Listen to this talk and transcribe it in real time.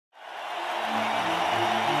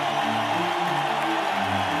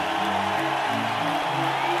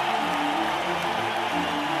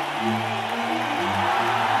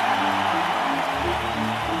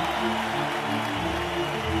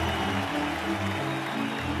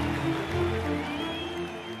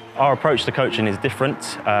Our approach to coaching is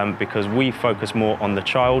different because we focus more on the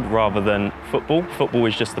child rather than football. Football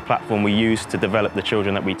is just the platform we use to develop the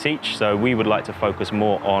children that we teach, so we would like to focus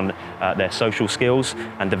more on their social skills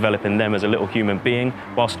and developing them as a little human being,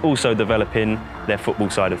 whilst also developing their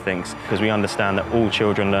football side of things, because we understand that all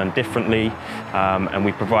children learn differently, and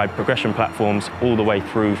we provide progression platforms all the way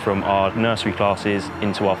through from our nursery classes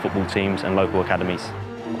into our football teams and local academies.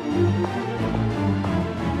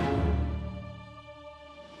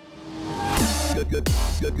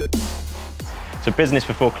 So business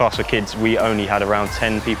before Class4Kids, we only had around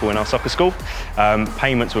 10 people in our soccer school.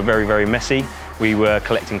 Payments were very, very messy. We were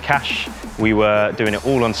collecting cash, we were doing it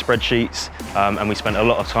all on spreadsheets, and we spent a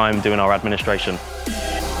lot of time doing our administration.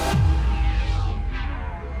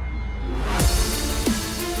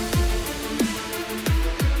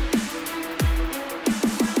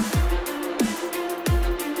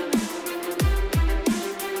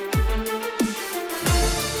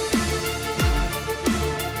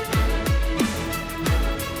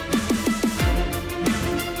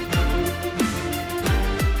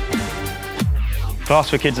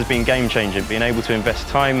 Class4Kids has been game-changing. Being able to invest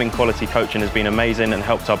time in quality coaching has been amazing and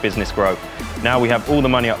helped our business grow. Now we have all the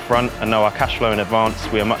money up front and know our cash flow in advance.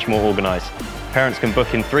 We are much more organised. Parents can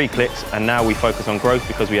book in 3 clicks, and now we focus on growth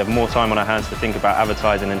because we have more time on our hands to think about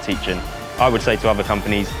advertising and teaching. I would say to other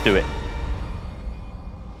companies, do it.